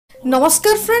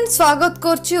नमस्कार फ्रेंड स्वागत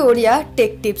करछि ओडिया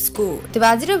टेक टिप्स को। तेबे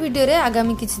आजिर वीडियो रे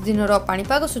आगामी किछि दिनर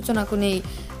पाणीपाग सूचना को नै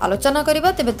आलोचना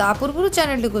करिबा। तेबे ता पूर्व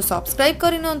चैनल को सब्सक्राइब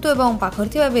करिनंतु एवं पाखर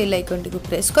थिबा बेल आइकन को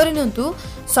प्रेस करिनंतु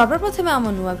सर्वप्रथम आम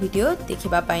नुवा वीडियो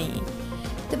देखिबा पई।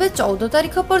 तेबे 14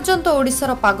 तारिख पर्यंत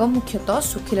ओडिशार पाग मुख्यतः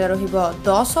सुखिला रहिबो।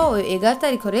 10 और 11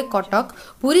 तारिख रे कटक,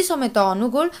 पुरी समेत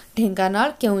अनुगुल,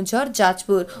 ढेंकानाल, केउंझर,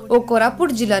 जाजपुर और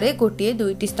कोरापुट जिले में गोटे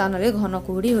दुईटी स्थान में घन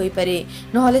कुहुड़ी होई पारे।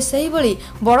 नहले सही भली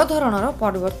बड़ धरणर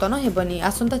परिवर्तन हेबनी।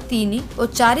 आसंता 3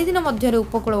 और 4 दिन मध्य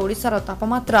उपकूल ओडिशार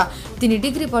तापमात्रा 3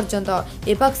 डिग्री पर्यंत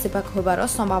एपाक सेपाक होबार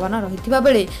संभावना रहिथिबा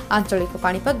बेले आंचलिक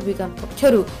पाणीपाग विज्ञान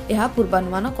पक्षरु एहा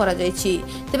पूर्वानुमान करा जायछि।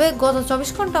 तेबे गत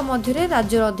 24 घंटा मध्य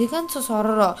राज्यर अधिकांश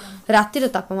सहर रातिर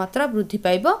तापमात्रा वृद्धि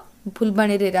पाइब।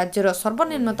 फुलबाणी रे राज्यर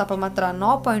सर्वनिम्न तापमात्रा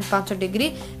 9.5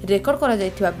 डिग्री रेकर्ड करा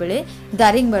जायथिबा बेले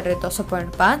दारिंगबाड़ रे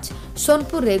 10.5,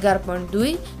 सोनपुर रे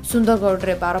 11.2, सुंदरगढ़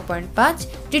रे 12.5,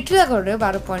 टिटलागढ़ रे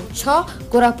 12.6,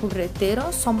 कोरापुट रे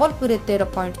 13, संबलपुर रे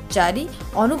 13.4,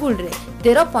 अनुगुल रे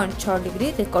 13.6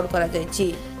 डिग्री रेकर्ड करा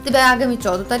जायछि। तेबे आगामी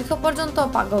 14 तारिख पर्यंत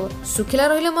पाग सुखिला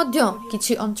रहिले मध्य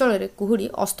किछि अंचल रे कुहुड़ी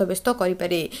अस्तव्यस्त करि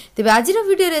पारे। तेबे आजिर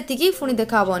वीडियो रे एतिकी। पुणी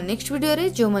देखाबो नेक्स्ट वीडियो रे।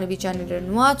 जो माने भी चैनल रे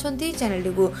नुआ अछंती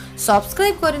चैनल को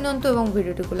सब्सक्राइब करिनंतु एवं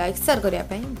वीडियो को लाइक शेयर करिया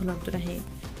पई भूलंतु नाही।